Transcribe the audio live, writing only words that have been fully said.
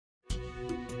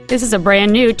This is a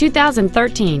brand new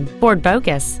 2013 Ford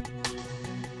Focus.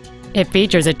 It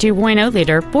features a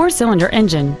 2.0-liter four-cylinder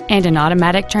engine and an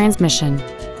automatic transmission.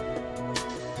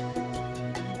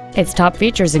 Its top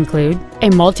features include a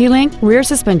multi-link rear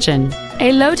suspension,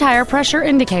 a low tire pressure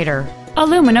indicator,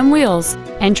 aluminum wheels,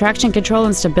 and traction control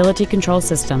and stability control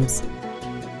systems.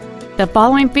 The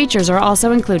following features are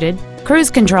also included: cruise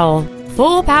control,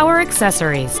 full power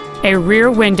accessories, a rear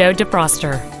window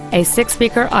defroster, a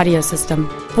 6-speaker audio system,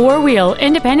 4-wheel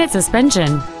independent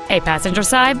suspension, a passenger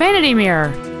side vanity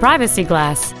mirror, privacy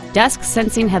glass, dusk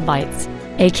sensing headlights,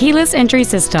 a keyless entry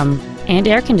system, and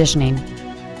air conditioning.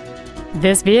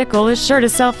 This vehicle is sure to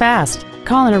sell fast.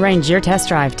 Call and arrange your test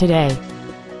drive today.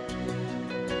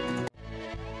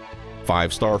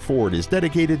 5-Star Ford is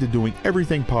dedicated to doing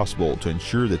everything possible to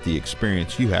ensure that the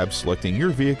experience you have selecting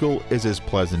your vehicle is as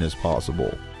pleasant as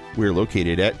possible. We're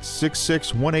located at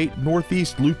 6618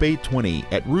 Northeast Loop 820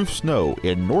 at Roof Snow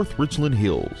in North Richland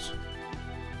Hills.